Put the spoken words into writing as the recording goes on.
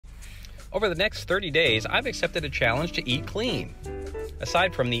Over the next 30 days, I've accepted a challenge to eat clean.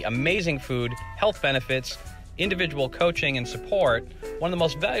 Aside from the amazing food, health benefits, individual coaching, and support, one of the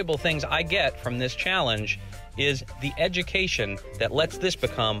most valuable things I get from this challenge is the education that lets this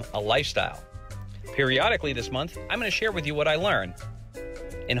become a lifestyle. Periodically this month, I'm going to share with you what I learned,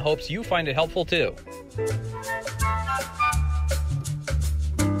 in hopes you find it helpful too.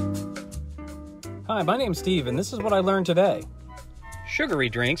 Hi, my name's Steve, and this is what I learned today. Sugary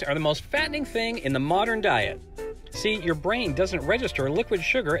drinks are the most fattening thing in the modern diet. See, your brain doesn't register liquid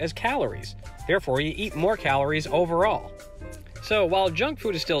sugar as calories. Therefore, you eat more calories overall. So while junk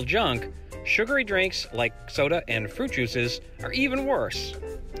food is still junk, sugary drinks like soda and fruit juices are even worse.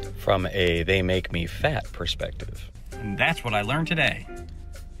 From a they make me fat perspective. And that's what I learned today.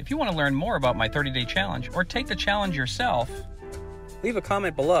 If you want to learn more about my 30-day challenge or take the challenge yourself, leave a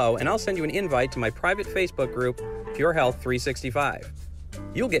comment below and I'll send you an invite to my private Facebook group, Pure Health 365.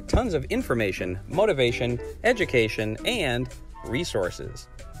 You'll get tons of information, motivation, education, and resources,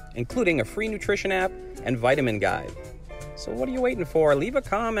 including a free nutrition app and vitamin guide. So what are you waiting for? Leave a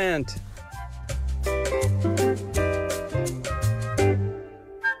comment.